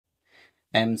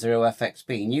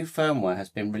M0FXB. New firmware has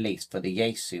been released for the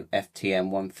Yaesu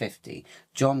FTM150.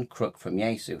 John Kruk from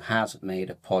Yaesu has made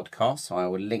a podcast, so I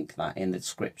will link that in the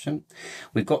description.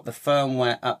 We've got the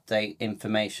firmware update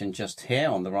information just here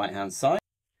on the right hand side.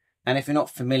 And if you're not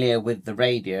familiar with the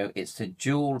radio, it's a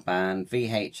dual band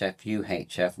VHF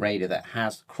UHF radio that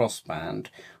has crossband.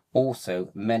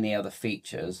 Also many other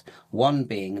features, one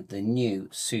being the new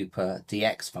Super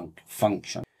DX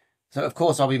function. So of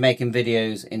course I'll be making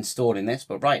videos installing this,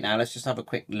 but right now let's just have a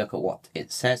quick look at what it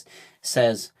says. It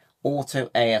says auto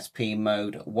ASP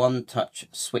mode, one touch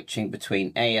switching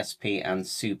between ASP and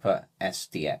Super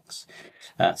DX.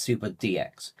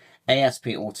 ASP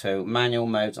auto manual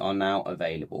modes are now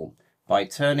available. By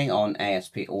turning on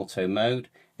ASP auto mode,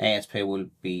 ASP will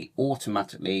be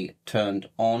automatically turned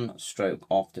on stroke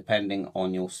off depending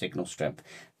on your signal strength.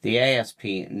 The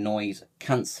ASP noise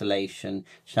cancellation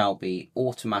shall be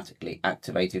automatically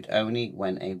activated only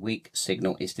when a weak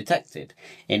signal is detected.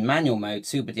 In manual mode,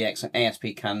 Super DX and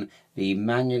ASP can be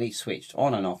manually switched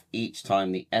on and off each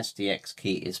time the SDX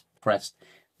key is pressed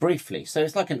briefly. So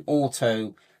it's like an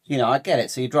auto, you know, I get it.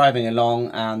 So you're driving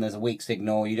along and there's a weak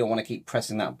signal, you don't want to keep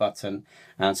pressing that button,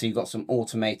 and so you've got some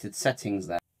automated settings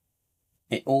there.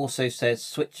 It also says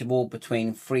switchable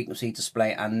between frequency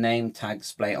display and name tag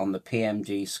display on the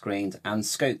PMG screens and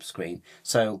scope screen.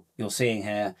 So you're seeing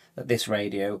here that this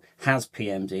radio has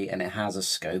PMD and it has a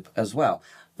scope as well.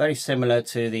 Very similar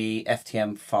to the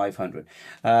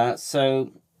FTM500.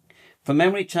 So for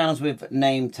memory channels with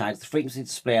name tags, the frequency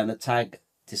display and the tag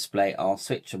display are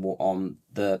switchable on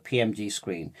the PMG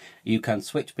screen. You can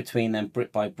switch between them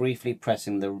by briefly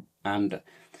pressing the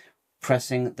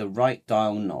right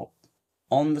dial knob.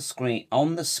 On the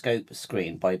scope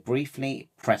screen by briefly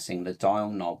pressing the dial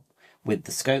knob with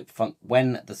the scope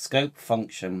when the scope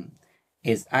function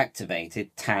is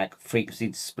activated, tag frequency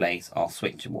displays are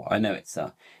switchable. I know it's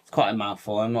quite a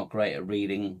mouthful. I'm not great at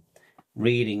reading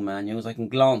manuals. I can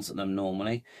glance at them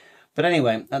normally. But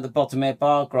anyway, at the bottom here,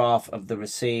 bar graph of the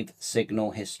received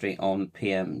signal history on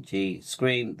PMG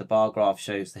screen. The bar graph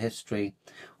shows the history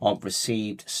of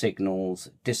received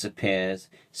signals disappears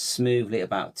smoothly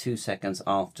about 2 seconds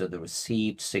after the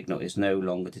received signal is no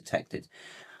longer detected.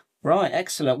 Right,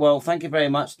 excellent. Well, thank you very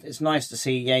much. It's nice to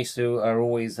see Yaesu are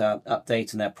always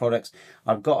updating their products.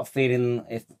 I've got a feeling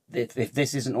if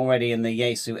this isn't already in the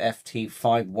Yaesu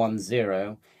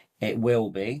FT510, it will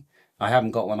be. I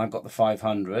haven't got one, I've got the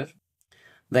 500.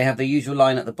 They have the usual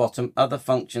line at the bottom. Other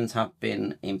functions have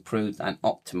been improved and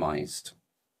optimized.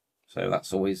 So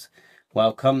that's always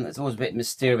welcome. It's always a bit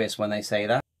mysterious when they say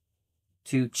that.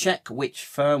 To check which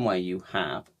firmware you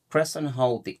have, press and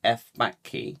hold the F back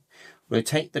key.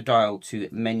 Rotate the dial to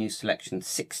menu selection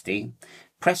 60.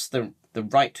 Press the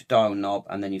right dial knob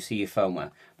and then you see your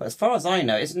firmware. But as far as I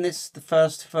know, isn't this the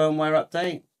first firmware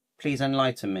update? Please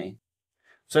enlighten me.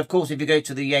 So of course, if you go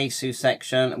to the Yaesu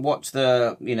section, watch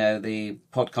the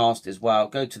podcast as well,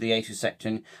 go to the Yaesu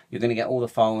section, you're going to get all the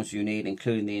files you need,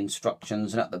 including the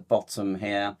instructions. And at the bottom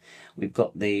here, we've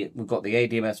got the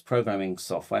ADMS programming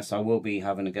software, so I will be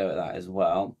having a go at that as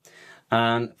well.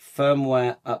 And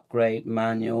firmware upgrade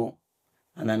manual,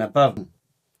 and then above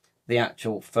the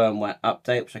actual firmware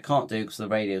update, which I can't do because the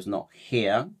radio's not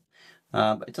here.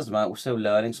 But it doesn't matter, we're still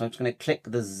learning, so I'm just going to click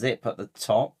the zip at the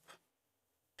top.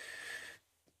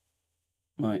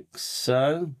 Like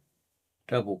so,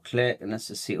 double click, and let's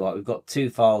just see what we've got.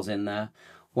 2 files in there,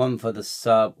 one for the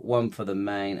sub, one for the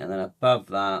main, and then above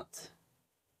that,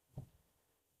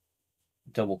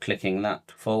 double clicking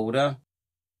that folder,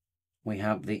 we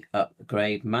have the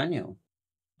upgrade manual.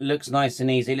 Looks nice and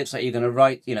easy. Looks like you're going to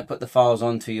write, put the files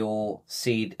onto your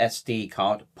SD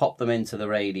card, pop them into the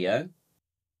radio.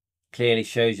 Clearly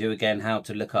shows you again how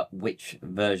to look up which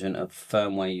version of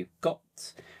firmware you've got.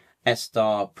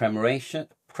 S-star preparation.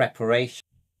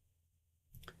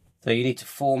 So you need to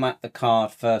format the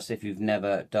card first if you've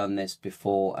never done this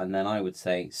before, and then I would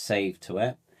say save to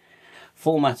it.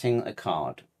 Formatting a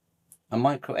card. A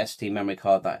micro SD memory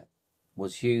card that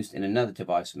was used in another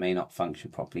device may not function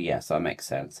properly. Yes, that makes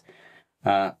sense.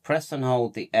 Press and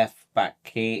hold the F back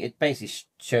key. It basically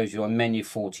shows you on menu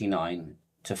 49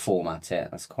 to format it.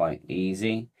 That's quite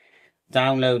easy.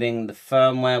 Downloading the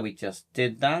firmware, we just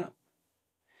did that.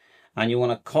 And you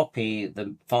want to copy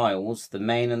the files, the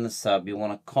main and the sub. You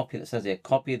want to copy, it says here,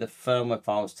 copy the firmware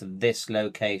files to this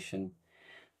location.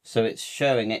 So it's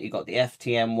showing it. You've got the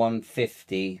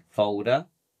FTM150 folder.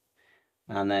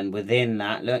 And then within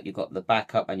that, look, you've got the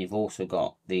backup and you've also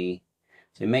got the...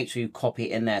 So make sure you copy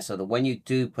it in there so that when you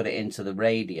do put it into the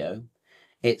radio,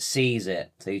 it sees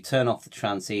it. So you turn off the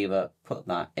transceiver, put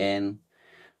that in.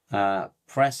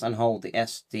 Press and hold the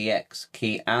SDX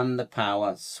key and the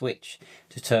power switch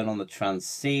to turn on the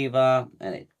transceiver,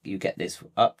 and you get this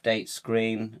update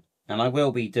screen. And I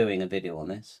will be doing a video on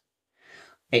this.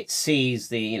 It sees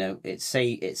the, it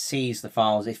sees the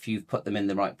files if you've put them in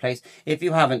the right place. If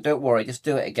you haven't, don't worry, just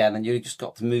do it again, and you just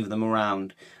got to move them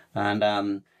around.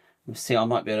 And see, I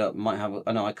might be able to,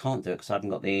 oh no, I can't do it because I haven't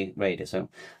got the radio. So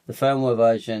the firmware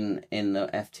version in the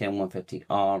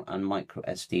FTM150R and micro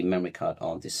SD memory card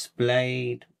are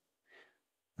displayed.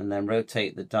 And then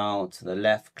rotate the dial to the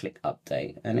left, click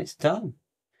update, and it's done.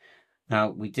 Now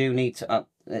we do need to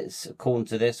according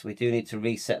to this, we do need to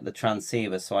reset the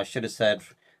transceiver. So I should have said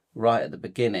right at the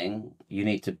beginning, you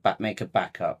need to make a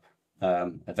backup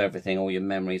of everything, all your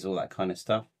memories, all that kind of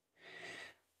stuff.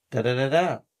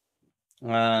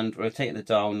 And rotate the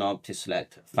dial knob to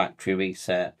select factory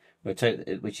reset.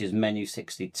 Rotate, which is menu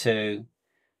 62.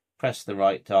 Press the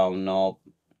right dial knob,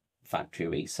 factory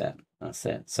reset. That's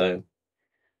it. So,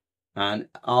 and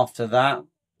after that,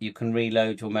 you can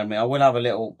reload your memory. I will have a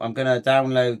little, I'm going to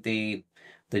download the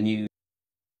new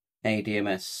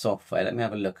ADMS software. Let me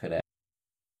have a look at it.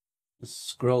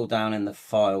 Scroll down in the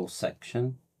file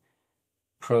section,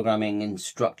 programming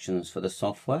instructions for the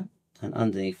software, and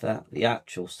underneath that, the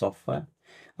actual software.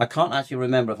 I can't actually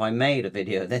remember if I made a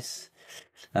video of this.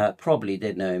 Probably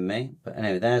did, knowing me. But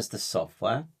anyway, there's the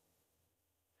software.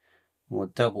 We'll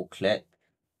double click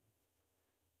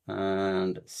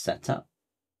and set up.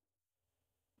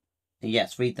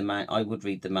 Yes, I would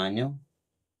read the manual.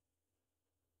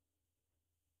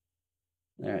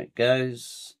 There it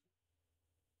goes.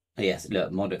 Yes,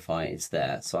 look, modify is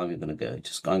there. So I'm going to go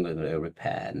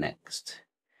repair next.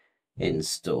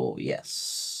 Install,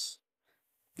 yes.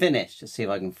 Finish. Let's see if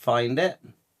I can find it.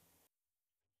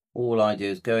 All I do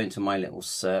is go into my little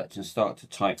search and start to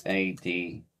type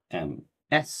ADMS,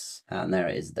 and there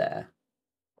it is there.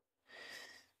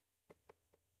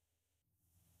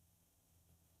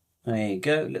 There you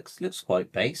go. Looks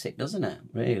quite basic, doesn't it?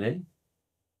 Really,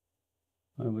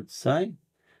 I would say.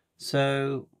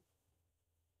 So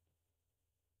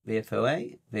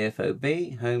VFO-A,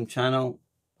 VFO-B, home channel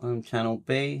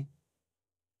B,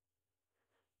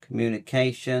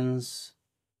 communications,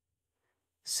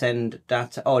 send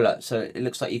data. Oh look, so it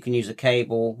looks like you can use a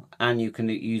cable and you can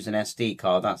use an SD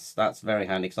card. That's very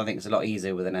handy because I think it's a lot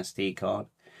easier with an SD card.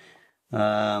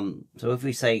 So if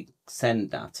we say send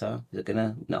data, is it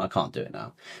gonna? No, I can't do it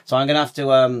now. So I'm gonna have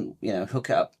to hook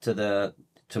it up to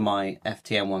my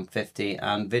FTM150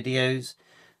 and videos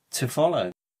to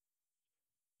follow.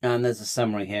 And there's a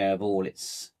summary here of all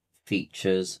its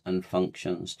features and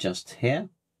functions just here.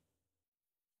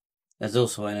 There's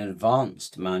also an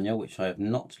advanced manual, which I have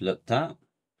not looked at.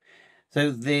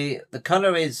 So the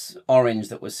color is orange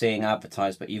that we're seeing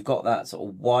advertised, but you've got that sort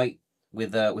of white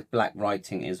with black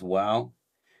writing as well.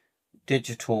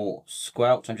 Digital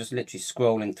squelch. I'm just literally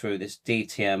scrolling through this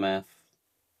DTMF.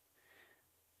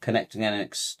 Connecting an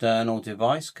external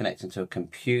device, connecting to a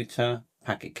computer,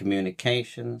 packet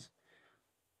communications,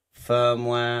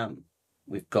 firmware.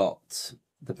 We've got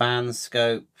the band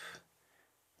scope.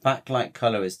 Backlight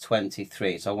color is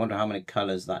 23, so I wonder how many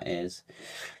colors that is.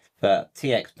 But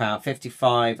TX power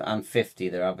 55 and 50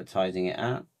 they're advertising it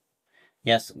at.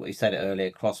 Yes, we said it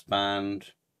earlier,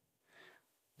 crossband.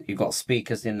 You've got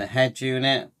speakers in the head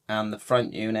unit and the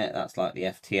front unit. That's like the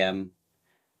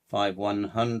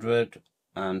FTM150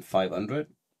 and 500.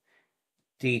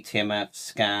 DTMF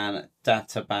scan,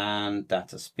 data band,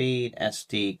 data speed,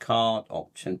 SD card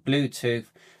option,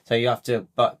 Bluetooth. So you have to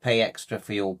pay extra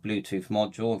for your Bluetooth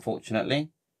module, unfortunately.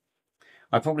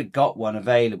 I probably got one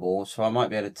available, so I might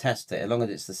be able to test it as long as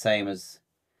it's the same as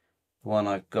the one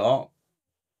I've got.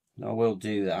 I will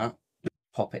do that.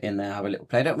 Pop it in there, have a little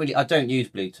play. I don't use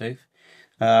Bluetooth,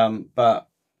 but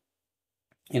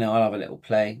I'll have a little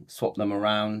play, swap them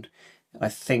around. I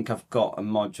think I've got a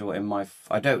module in my,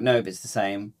 I don't know if it's the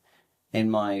same in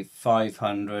my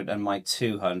 500 and my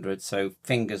 200, so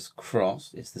fingers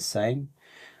crossed it's the same.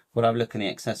 We'll have a look in the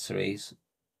accessories.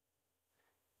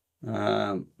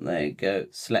 There you go,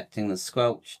 selecting the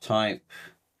squelch type.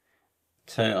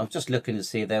 So I was just looking to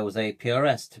see if there was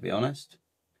APRS, to be honest.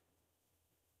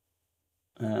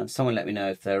 Someone let me know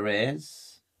if there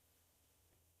is.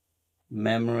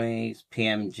 Memories,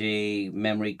 PMG,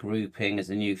 memory grouping is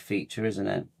a new feature, isn't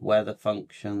it? Weather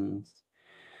functions.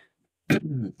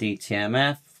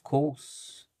 DTMF, of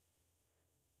course.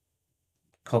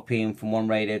 Copying from one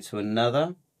radio to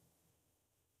another.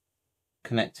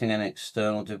 Connecting an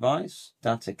external device.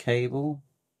 Data cable.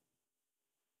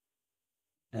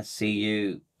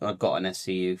 SCU. I've got an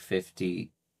SCU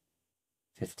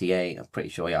 58. I'm pretty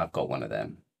sure, yeah, I've got one of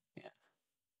them. Yeah.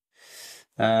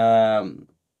 Packet.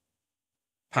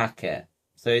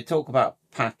 So you talk about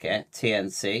packet,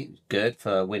 TNC, good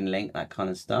for WinLink, that kind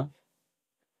of stuff.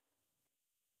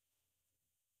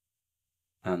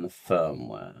 And the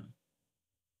firmware.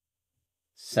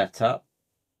 Setup.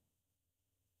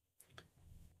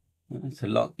 It's a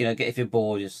lot, you know, if you're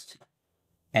bored, just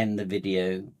end the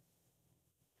video.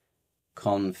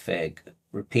 Config.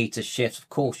 Repeater shifts. Of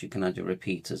course you can add your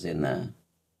repeaters in there.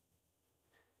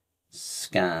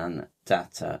 Scan,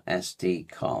 data, SD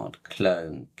card,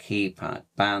 clone, keypad,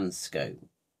 band scope.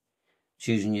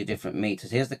 Choosing your different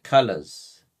meters. Here's the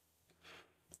colors.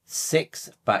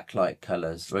 6 backlight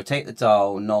colors. Rotate the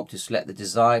dial knob to select the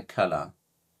desired color.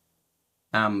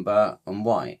 Amber and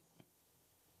white.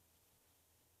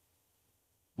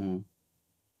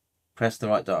 Press the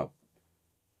right dial.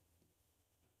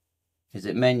 Is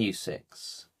it menu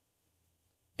 6?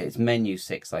 It's menu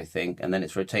 6, I think, and then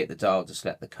it's rotate the dial to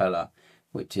select the color,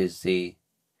 which is the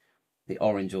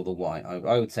orange or the white.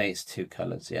 I would say it's 2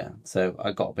 colors, yeah. So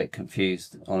I got a bit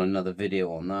confused on another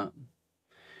video on that.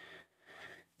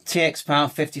 TX power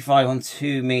 55 on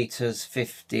 2 meters,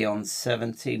 50 on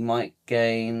 70. Mic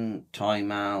gain,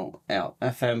 timeout, out.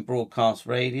 FM broadcast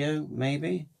radio,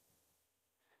 maybe.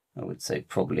 I would say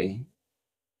probably.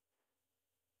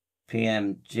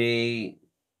 PMG,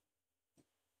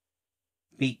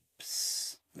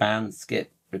 beeps, band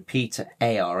skip, repeater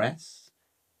ARS,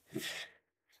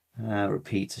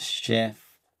 repeater shift,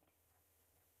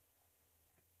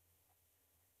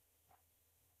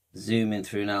 zoom in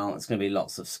through now. It's going to be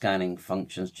lots of scanning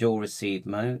functions. Dual receive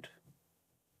mode,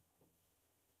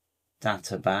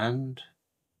 data band,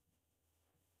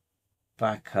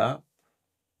 backup.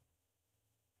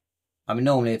 I mean,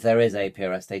 normally if there is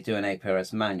APRS, they do an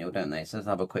APRS manual, don't they? So let's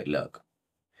have a quick look.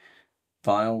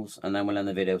 Files, and then we'll end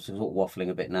the video. So we're waffling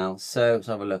a bit now. So let's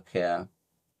have a look here.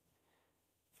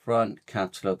 Front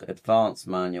catalog, advanced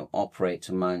manual,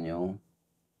 operator manual,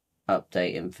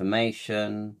 update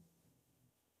information.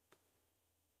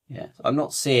 Yeah, I'm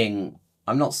not seeing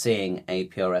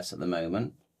APRS at the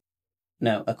moment.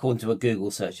 No, according to a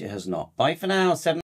Google search, it has not. Bye for now. 7